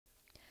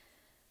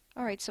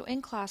Alright, so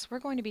in class we're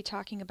going to be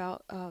talking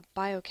about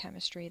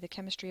biochemistry, the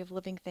chemistry of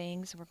living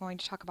things. We're going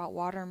to talk about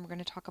water and we're going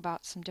to talk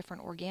about some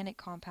different organic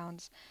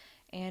compounds.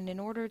 And in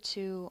order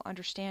to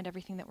understand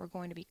everything that we're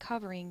going to be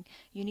covering,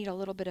 you need a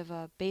little bit of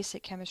a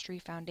basic chemistry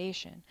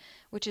foundation,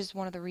 which is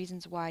one of the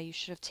reasons why you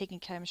should have taken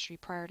chemistry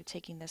prior to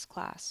taking this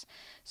class.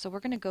 So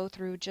we're going to go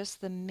through just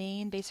the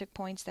main basic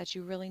points that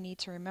you really need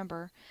to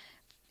remember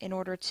in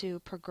order to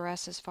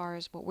progress as far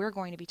as what we're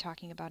going to be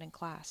talking about in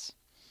class.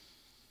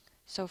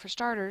 So for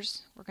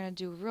starters, we're going to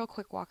do a real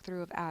quick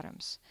walkthrough of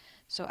atoms.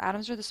 So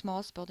atoms are the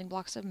smallest building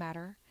blocks of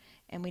matter,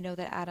 and we know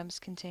that atoms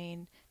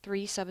contain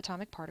 3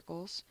 subatomic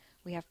particles.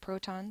 We have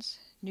protons,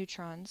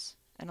 neutrons,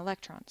 and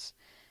electrons.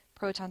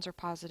 Protons are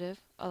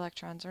positive,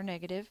 electrons are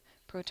negative.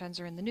 Protons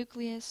are in the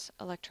nucleus,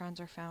 electrons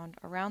are found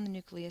around the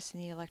nucleus in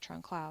the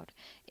electron cloud.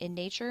 In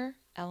nature,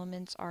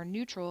 elements are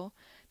neutral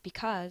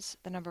because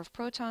the number of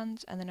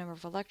protons and the number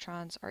of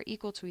electrons are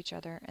equal to each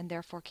other and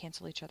therefore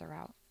cancel each other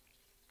out.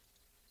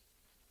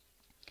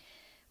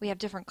 We have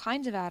different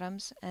kinds of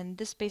atoms, and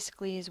this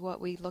basically is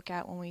what we look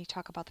at when we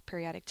talk about the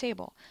periodic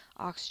table.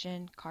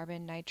 Oxygen,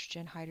 carbon,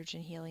 nitrogen,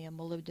 hydrogen, helium,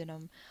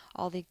 molybdenum,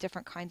 all the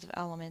different kinds of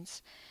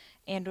elements.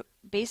 And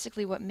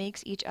basically what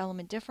makes each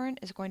element different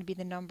is going to be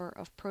the number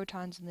of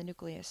protons in the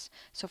nucleus.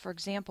 So for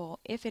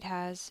example, if it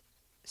has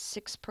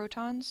 6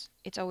 protons,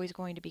 it's always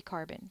going to be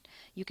carbon.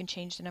 You can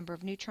change the number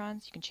of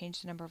neutrons, you can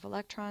change the number of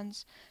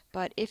electrons,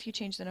 but if you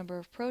change the number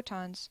of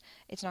protons,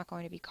 it's not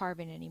going to be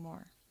carbon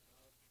anymore.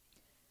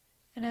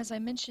 And as I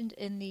mentioned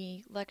in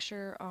the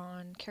lecture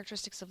on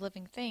characteristics of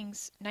living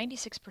things,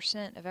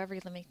 96% of every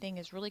living thing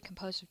is really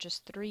composed of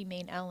just 3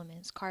 main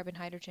elements, carbon,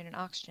 hydrogen, and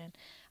oxygen.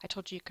 I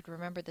told you you could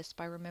remember this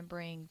by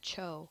remembering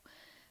CHO.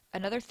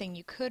 Another thing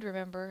you could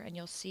remember, and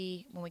you'll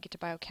see when we get to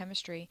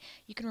biochemistry,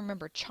 you can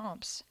remember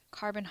CHOMPS,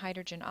 carbon,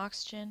 hydrogen,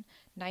 oxygen,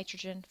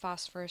 nitrogen,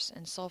 phosphorus,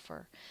 and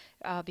sulfur,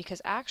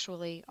 because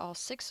actually all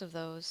 6 of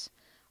those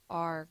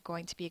are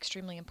going to be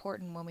extremely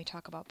important when we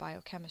talk about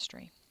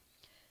biochemistry.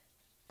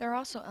 There are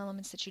also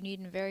elements that you need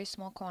in very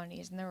small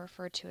quantities, and they're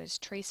referred to as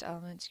trace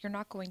elements. You're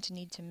not going to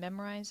need to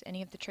memorize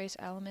any of the trace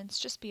elements.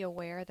 Just be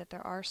aware that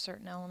there are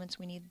certain elements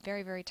we need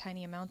very, very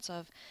tiny amounts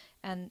of,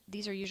 and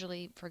these are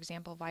usually, for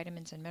example,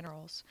 vitamins and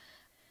minerals.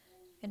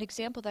 An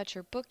example that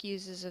your book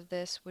uses of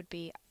this would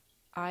be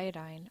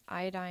iodine.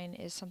 Iodine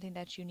is something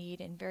that you need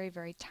in very,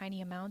 very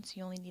tiny amounts.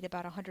 You only need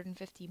about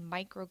 150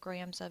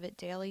 micrograms of it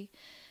daily.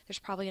 There's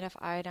probably enough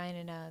iodine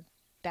in a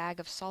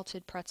bag of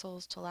salted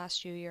pretzels to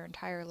last you your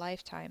entire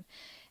lifetime.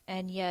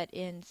 And yet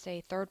in,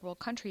 say, third world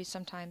countries,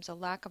 sometimes a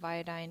lack of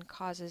iodine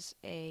causes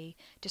a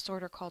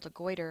disorder called a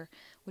goiter,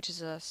 which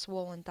is a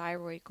swollen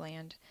thyroid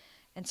gland.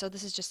 And so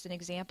this is just an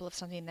example of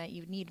something that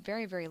you need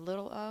very, very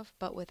little of,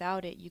 but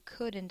without it you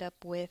could end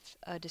up with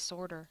a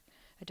disorder,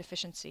 a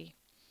deficiency.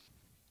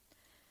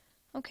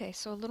 Okay,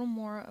 so a little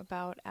more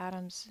about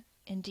atoms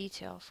in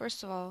detail.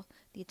 First of all,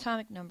 the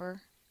atomic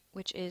number,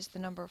 which is the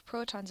number of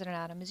protons in an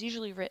atom, is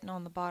usually written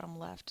on the bottom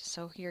left.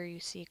 So here you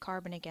see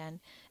carbon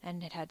again,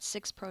 and it had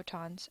 6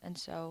 protons, and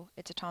so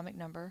its atomic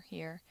number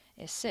here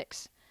is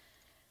 6.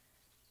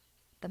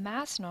 The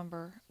mass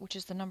number, which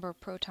is the number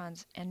of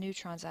protons and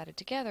neutrons added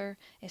together,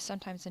 is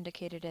sometimes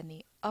indicated in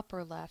the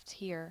upper left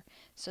here.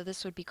 So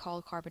this would be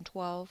called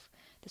carbon-12,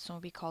 this one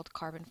would be called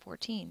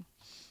carbon-14.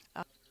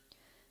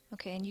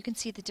 Okay, and you can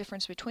see the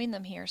difference between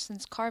them here.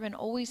 Since carbon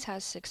always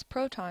has 6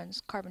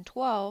 protons,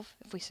 carbon-12,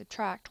 if we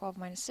subtract 12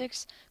 minus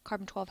 6,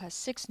 carbon-12 has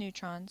 6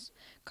 neutrons.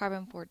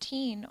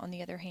 Carbon-14, on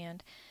the other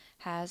hand,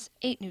 has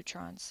 8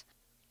 neutrons.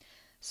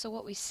 So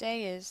what we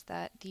say is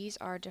that these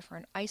are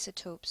different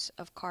isotopes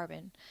of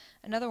carbon.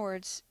 In other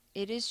words,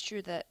 it is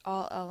true that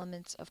all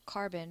elements of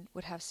carbon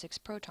would have 6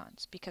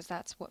 protons, because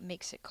that's what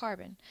makes it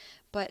carbon,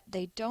 but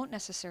they don't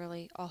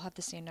necessarily all have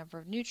the same number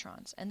of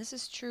neutrons. And this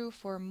is true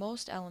for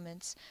most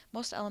elements.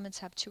 Most elements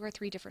have 2 or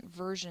 3 different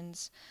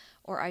versions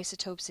or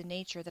isotopes in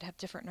nature that have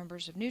different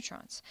numbers of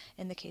neutrons.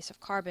 In the case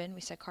of carbon,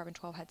 we said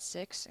carbon-12 had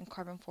 6 and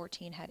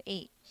carbon-14 had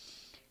 8.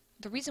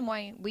 The reason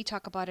why we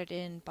talk about it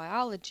in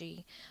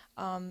biology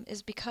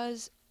is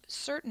because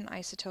certain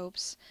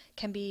isotopes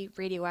can be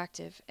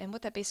radioactive, and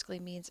what that basically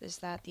means is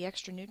that the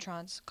extra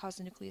neutrons cause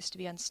the nucleus to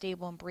be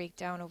unstable and break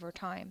down over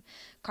time.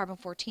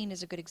 Carbon-14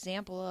 is a good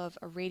example of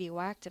a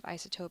radioactive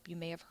isotope. You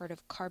may have heard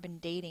of carbon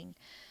dating.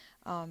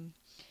 And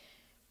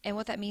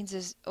what that means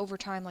is, over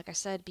time, like I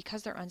said,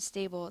 because they're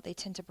unstable, they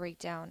tend to break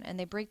down, and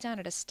they break down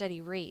at a steady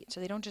rate. So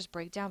they don't just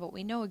break down, but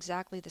we know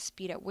exactly the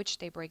speed at which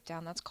they break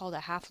down. That's called a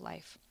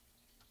half-life.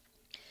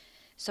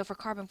 So for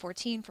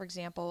carbon-14, for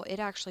example, it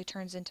actually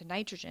turns into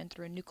nitrogen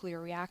through a nuclear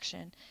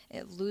reaction.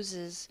 It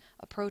loses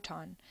a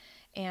proton.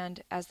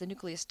 And as the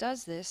nucleus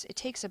does this, it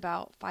takes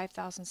about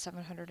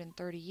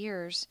 5,730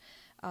 years.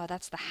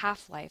 That's the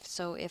half-life.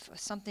 So if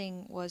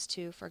something was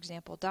to, for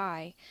example,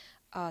 die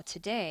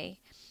today,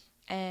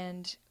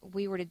 and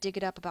we were to dig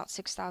it up about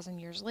 6,000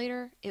 years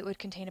later, it would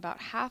contain about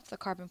half the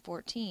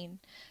carbon-14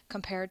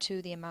 compared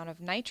to the amount of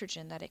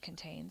nitrogen that it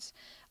contains.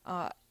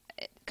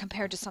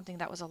 compared to something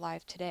that was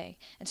alive today.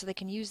 And so they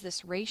can use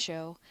this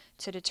ratio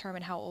to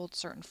determine how old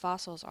certain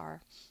fossils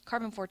are.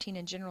 Carbon-14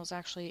 in general is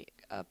actually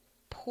a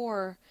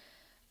poor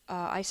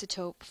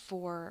isotope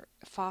for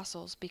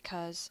fossils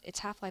because its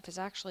half-life is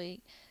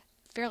actually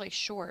fairly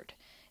short.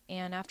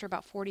 And after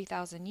about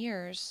 40,000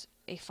 years,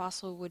 a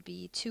fossil would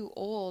be too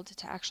old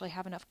to actually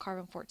have enough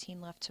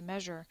carbon-14 left to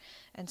measure.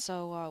 And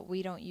so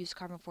we don't use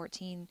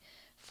carbon-14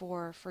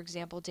 for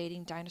example,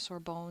 dating dinosaur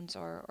bones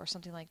or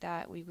something like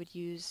that. We would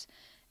use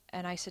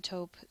an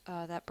isotope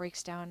that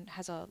breaks down,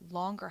 has a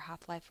longer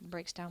half-life and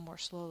breaks down more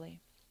slowly.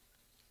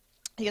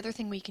 The other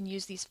thing we can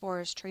use these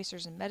for is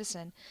tracers in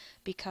medicine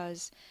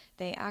because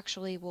they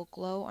actually will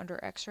glow under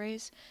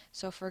x-rays.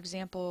 So for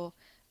example,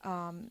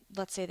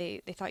 let's say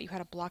they thought you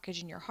had a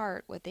blockage in your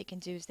heart. What they can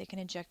do is they can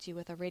inject you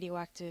with a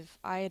radioactive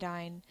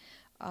iodine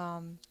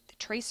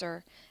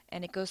tracer,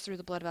 and it goes through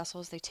the blood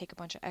vessels. They take a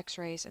bunch of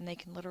x-rays and they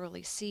can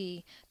literally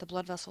see the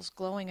blood vessels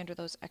glowing under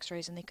those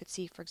x-rays, and they could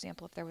see, for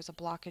example, if there was a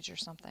blockage or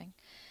something.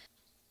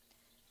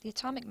 The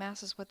atomic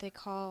mass is what they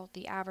call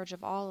the average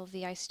of all of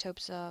the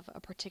isotopes of a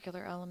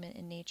particular element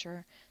in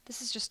nature.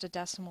 This is just a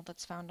decimal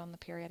that's found on the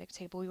periodic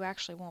table. We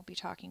actually won't be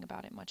talking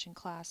about it much in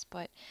class,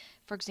 but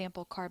for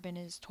example, carbon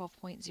is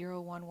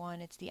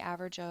 12.011. It's the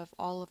average of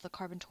all of the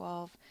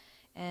carbon-12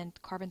 and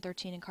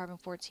carbon-13 and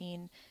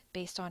carbon-14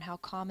 based on how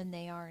common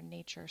they are in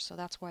nature, so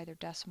that's why they're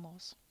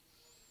decimals.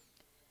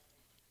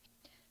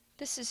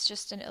 This is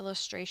just an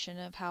illustration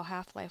of how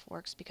half-life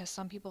works because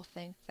some people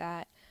think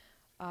that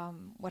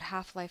what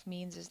half-life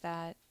means is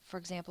that, for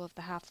example, if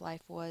the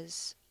half-life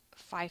was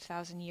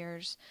 5,000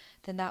 years,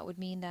 then that would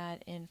mean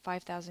that in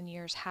 5,000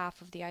 years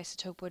half of the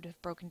isotope would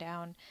have broken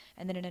down,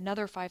 and then in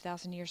another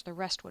 5,000 years the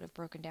rest would have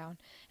broken down.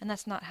 And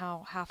that's not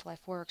how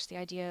half-life works. The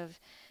idea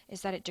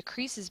is that it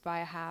decreases by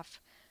a half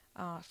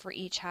for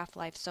each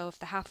half-life. So if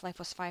the half-life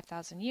was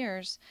 5,000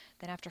 years,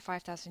 then after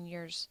 5,000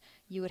 years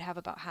you would have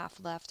about half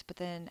left, but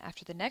then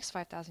after the next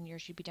 5,000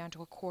 years you'd be down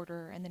to a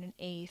quarter, and then an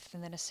eighth,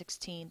 and then a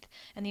 16th,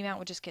 and the amount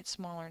would just get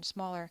smaller and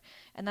smaller.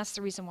 And that's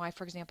the reason why,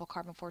 for example,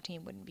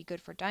 carbon-14 wouldn't be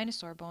good for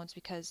dinosaur bones,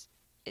 because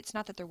it's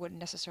not that there wouldn't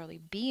necessarily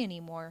be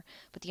any more,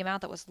 but the amount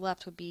that was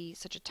left would be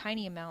such a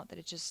tiny amount that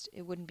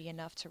it wouldn't be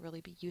enough to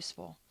really be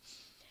useful.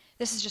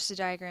 This is just a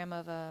diagram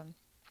of an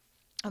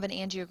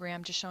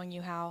angiogram, just showing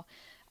you how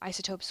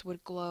isotopes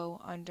would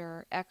glow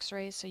under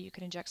x-rays. So you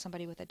could inject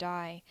somebody with a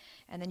dye,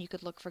 and then you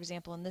could look, for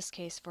example, in this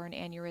case, for an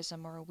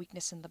aneurysm or a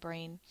weakness in the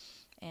brain.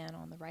 And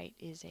on the right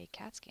is a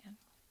CAT scan.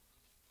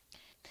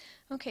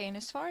 Okay, and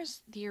as far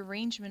as the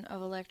arrangement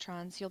of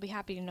electrons, you'll be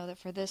happy to know that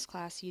for this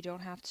class you don't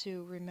have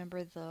to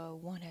remember the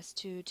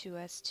 1s2,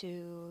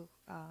 2s2,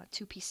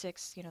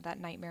 2p6, that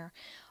nightmare.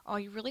 All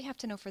you really have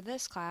to know for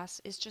this class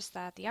is just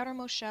that the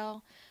outermost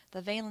shell, the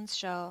valence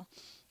shell,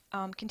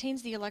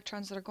 contains the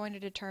electrons that are going to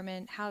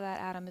determine how that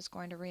atom is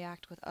going to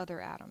react with other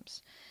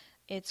atoms.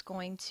 It's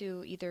going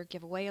to either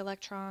give away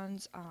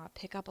electrons,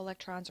 pick up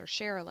electrons, or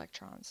share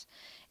electrons.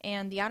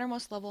 And the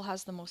outermost level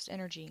has the most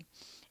energy.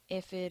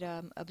 If it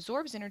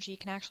absorbs energy, it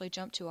can actually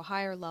jump to a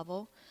higher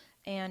level,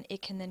 and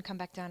it can then come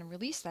back down and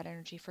release that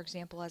energy, for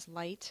example, as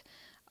light.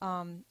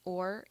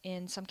 Or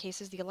in some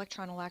cases, the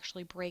electron will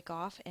actually break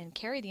off and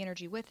carry the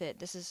energy with it.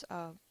 This is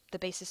the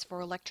basis for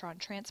electron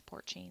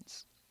transport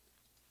chains.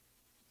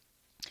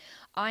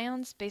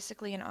 Ions,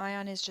 basically an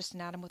ion is just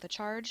an atom with a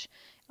charge.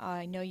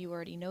 I know you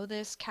already know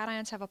this.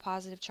 Cations have a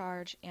positive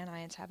charge,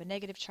 anions have a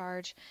negative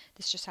charge.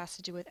 This just has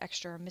to do with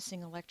extra or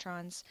missing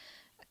electrons.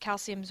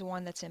 Calcium is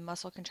one that's in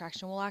muscle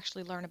contraction. We'll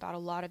actually learn about a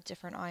lot of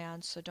different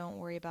ions, so don't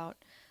worry about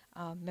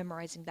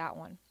memorizing that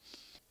one.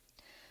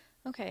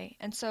 Okay,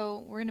 and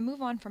so we're going to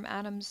move on from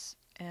atoms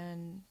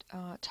and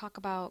talk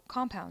about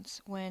compounds.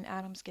 When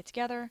atoms get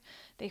together,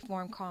 they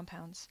form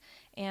compounds.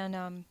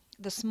 And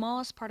the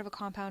smallest part of a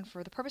compound,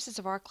 for the purposes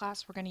of our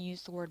class, we're going to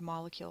use the word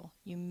molecule.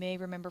 You may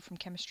remember from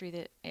chemistry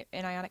that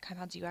in ionic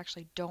compounds you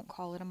actually don't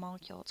call it a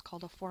molecule, it's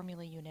called a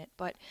formula unit.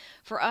 But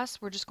for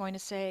us, we're just going to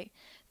say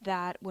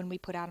that when we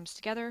put atoms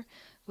together,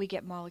 we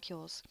get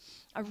molecules.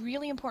 A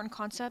really important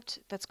concept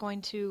that's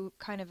going to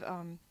kind of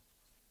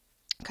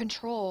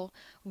control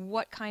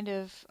what kind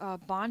of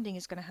bonding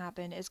is going to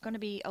happen is going to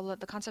be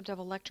the concept of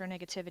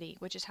electronegativity,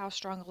 which is how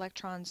strong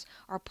electrons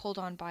are pulled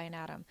on by an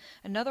atom.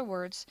 In other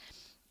words,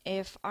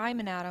 if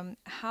I'm an atom,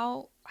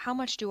 how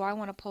much do I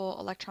want to pull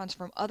electrons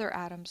from other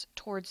atoms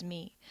towards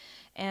me?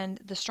 And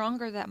the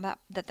stronger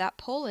that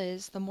pull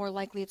is, the more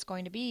likely it's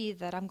going to be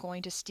that I'm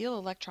going to steal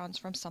electrons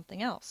from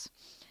something else.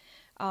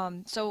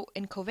 So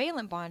in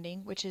covalent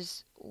bonding, which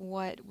is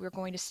what we're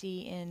going to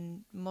see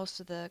in most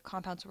of the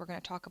compounds we're going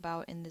to talk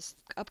about in this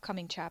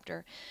upcoming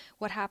chapter,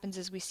 what happens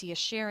is we see a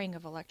sharing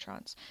of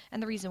electrons.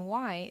 And the reason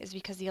why is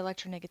because the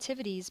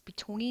electronegativities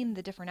between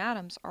the different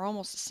atoms are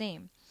almost the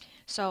same.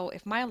 So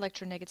if my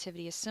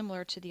electronegativity is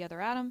similar to the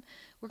other atom,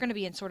 we're going to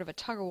be in sort of a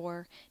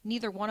tug-of-war.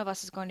 Neither one of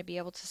us is going to be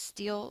able to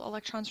steal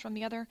electrons from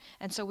the other,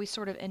 and so we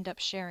sort of end up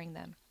sharing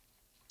them.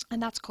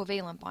 And that's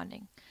covalent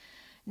bonding.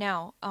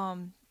 Now,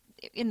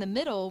 in the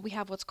middle, we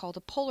have what's called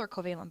a polar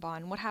covalent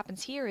bond. What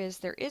happens here is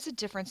there is a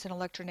difference in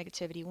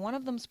electronegativity. One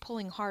of them's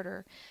pulling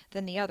harder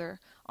than the other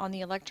on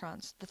the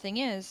electrons. The thing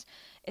is,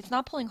 it's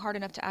not pulling hard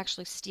enough to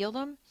actually steal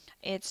them.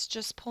 It's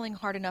just pulling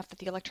hard enough that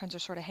the electrons are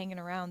sort of hanging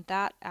around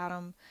that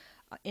atom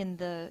in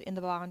the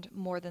bond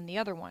more than the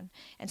other one.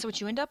 And so what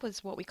you end up with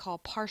is what we call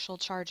partial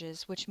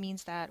charges, which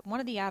means that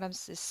one of the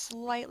atoms is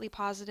slightly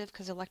positive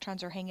because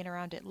electrons are hanging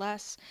around it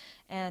less,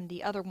 and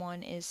the other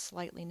one is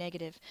slightly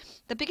negative.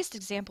 The biggest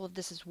example of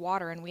this is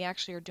water, and we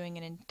actually are doing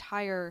an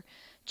entire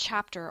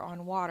chapter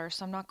on water,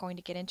 so I'm not going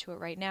to get into it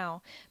right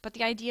now. But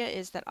the idea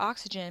is that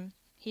oxygen,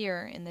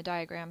 here in the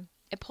diagram,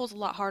 it pulls a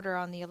lot harder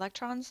on the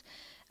electrons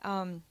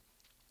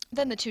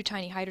than the two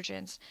tiny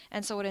hydrogens.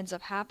 And so what ends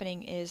up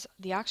happening is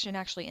the oxygen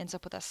actually ends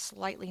up with a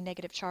slightly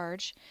negative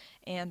charge,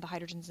 and the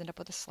hydrogens end up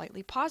with a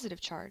slightly positive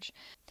charge.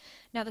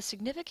 Now the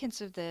significance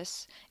of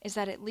this is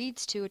that it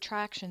leads to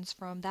attractions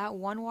from that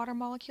one water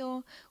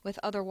molecule with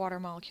other water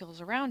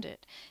molecules around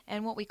it.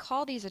 And what we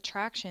call these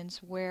attractions,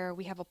 where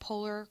we have a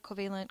polar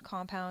covalent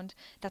compound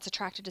that's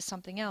attracted to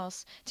something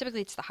else,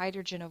 typically it's the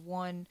hydrogen of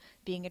one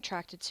being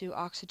attracted to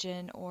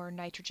oxygen or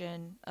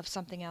nitrogen of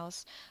something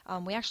else,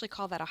 we actually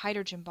call that a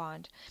hydrogen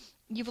bond.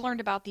 You've learned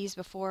about these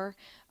before,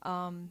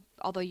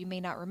 although you may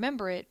not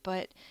remember it,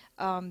 but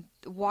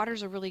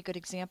water's a really good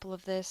example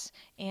of this.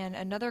 And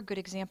another good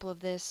example of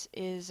this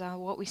is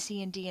what we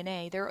see in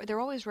DNA. They're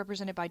always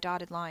represented by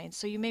dotted lines.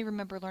 So you may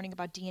remember learning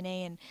about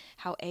DNA and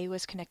how A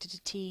was connected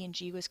to T and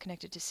G was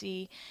connected to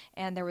C,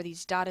 and there were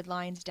these dotted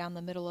lines down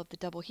the middle of the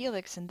double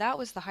helix, and that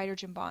was the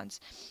hydrogen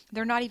bonds.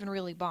 They're not even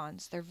really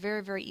bonds. They're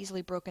very, very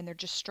easily broken. They're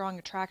just strong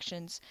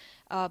attractions,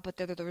 but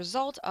they're the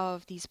result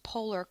of these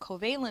polar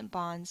covalent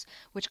bonds,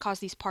 which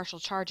cause these partial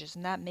charges,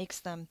 and that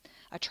makes them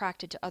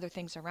attracted to other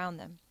things around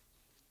them.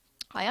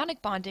 Ionic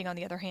bonding, on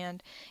the other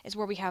hand, is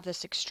where we have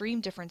this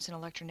extreme difference in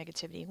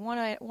electronegativity.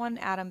 One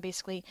atom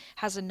basically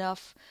has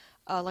enough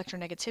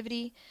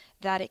electronegativity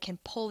that it can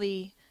pull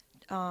the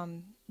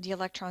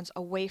electrons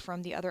away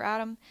from the other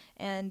atom,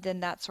 and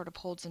then that sort of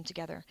holds them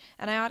together.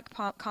 And ionic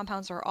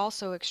compounds are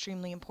also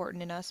extremely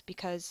important in us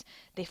because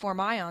they form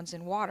ions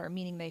in water,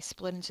 meaning they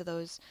split into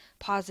those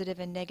positive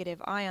and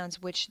negative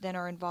ions, which then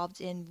are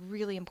involved in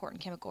really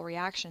important chemical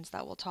reactions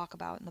that we'll talk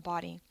about in the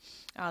body.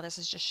 This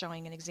is just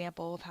showing an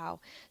example of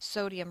how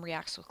sodium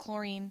reacts with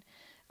chlorine.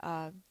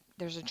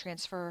 There's a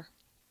transfer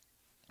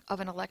of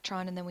an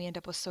electron, and then we end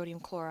up with sodium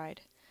chloride.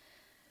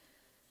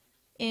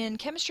 In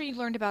chemistry, you've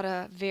learned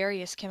about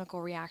various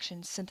chemical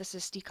reactions: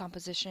 synthesis,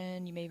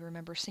 decomposition. You may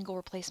remember single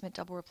replacement,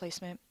 double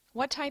replacement.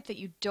 What type that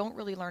you don't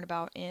really learn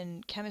about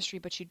in chemistry,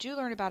 but you do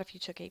learn about if you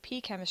took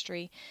AP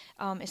chemistry,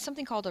 is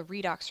something called a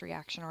redox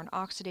reaction, or an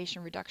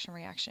oxidation-reduction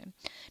reaction.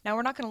 Now,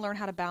 we're not going to learn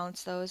how to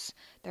balance those.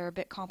 They're a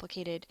bit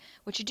complicated.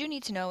 What you do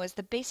need to know is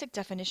the basic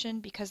definition,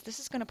 because this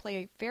is going to play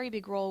a very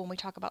big role when we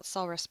talk about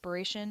cell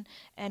respiration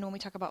and when we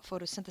talk about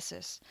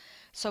photosynthesis.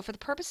 So for the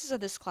purposes of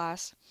this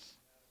class,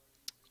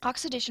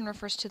 oxidation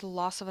refers to the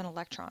loss of an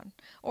electron,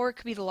 or it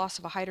could be the loss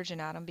of a hydrogen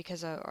atom,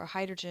 because a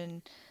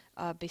hydrogen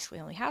basically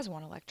only has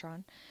one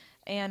electron.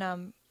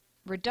 And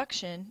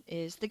reduction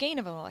is the gain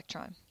of an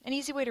electron. An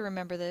easy way to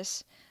remember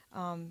this,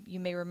 you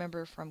may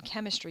remember from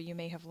chemistry, you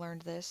may have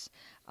learned this,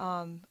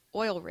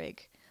 oil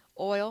rig.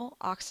 Oil,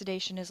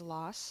 oxidation is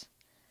loss,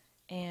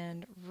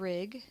 and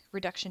rig,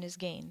 reduction is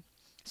gain.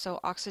 So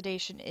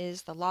oxidation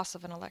is the loss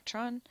of an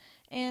electron,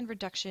 and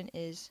reduction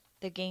is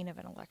the gain of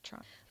an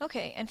electron.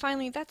 Okay, and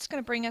finally, that's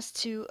going to bring us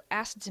to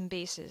acids and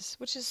bases,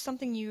 which is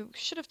something you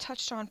should have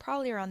touched on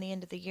probably around the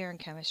end of the year in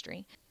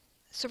chemistry.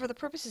 So for the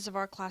purposes of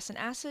our class, an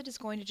acid is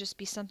going to just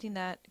be something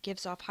that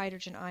gives off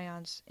hydrogen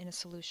ions in a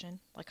solution,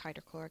 like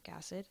hydrochloric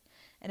acid.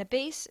 And a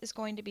base is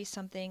going to be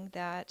something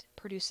that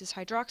produces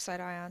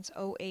hydroxide ions,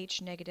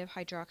 OH negative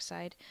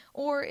hydroxide,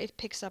 or it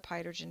picks up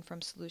hydrogen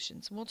from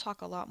solutions. And we'll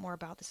talk a lot more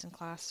about this in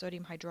class.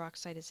 Sodium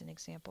hydroxide is an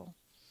example.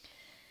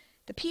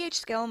 The pH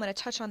scale, I'm going to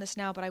touch on this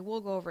now, but I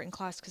will go over it in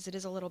class because it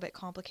is a little bit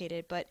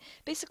complicated. But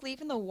basically,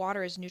 even though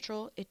water is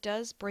neutral, it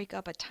does break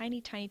up a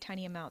tiny, tiny,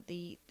 tiny amount.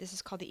 This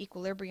is called the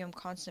equilibrium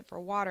constant for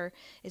water,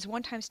 is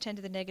 1 × 10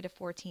 to the negative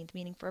 14th,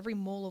 meaning for every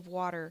mole of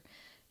water,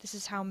 this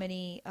is how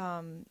many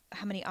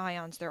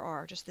ions there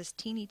are, just this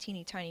teeny,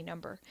 teeny, tiny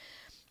number.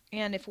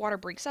 And if water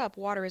breaks up,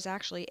 water is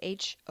actually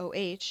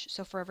HOH,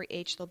 so for every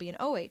H there'll be an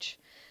OH.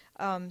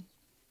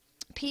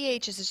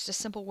 pH is just a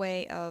simple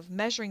way of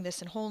measuring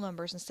this in whole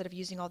numbers instead of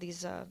using all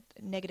these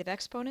negative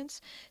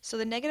exponents. So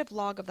the negative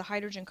log of the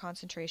hydrogen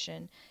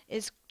concentration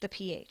is the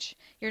pH.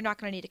 You're not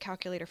going to need a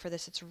calculator for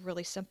this. It's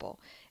really simple.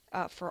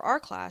 For our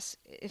class,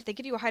 if they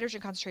give you a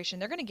hydrogen concentration,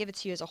 they're going to give it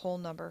to you as a whole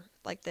number,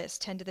 like this,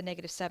 10 to the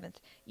negative 7th.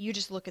 You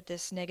just look at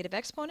this negative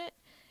exponent,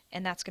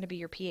 and that's going to be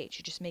your pH.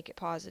 You just make it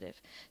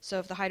positive. So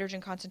if the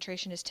hydrogen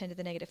concentration is 10 to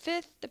the negative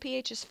 5th, the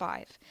pH is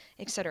 5,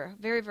 etc.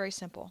 Very, very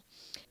simple.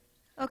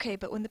 Okay,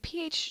 but when the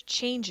pH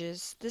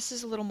changes, this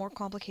is a little more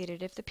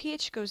complicated. If the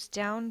pH goes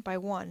down by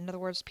 1, in other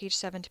words, pH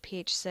 7 to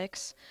pH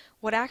 6,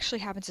 what actually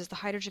happens is the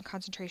hydrogen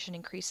concentration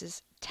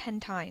increases 10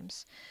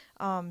 times.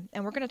 And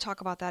we're going to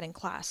talk about that in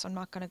class, so I'm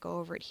not going to go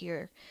over it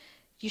here.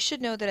 you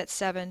should know that at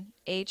 7,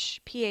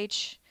 H,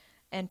 pH,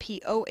 and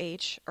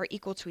POH are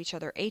equal to each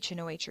other. H and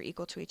OH are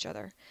equal to each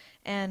other.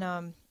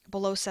 And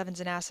below 7 is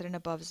an acid and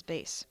above is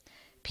base.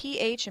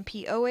 pH and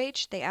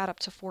POH, they add up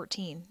to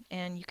 14.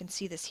 And you can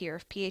see this here.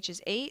 If pH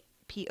is 8,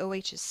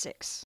 POH is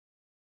 6.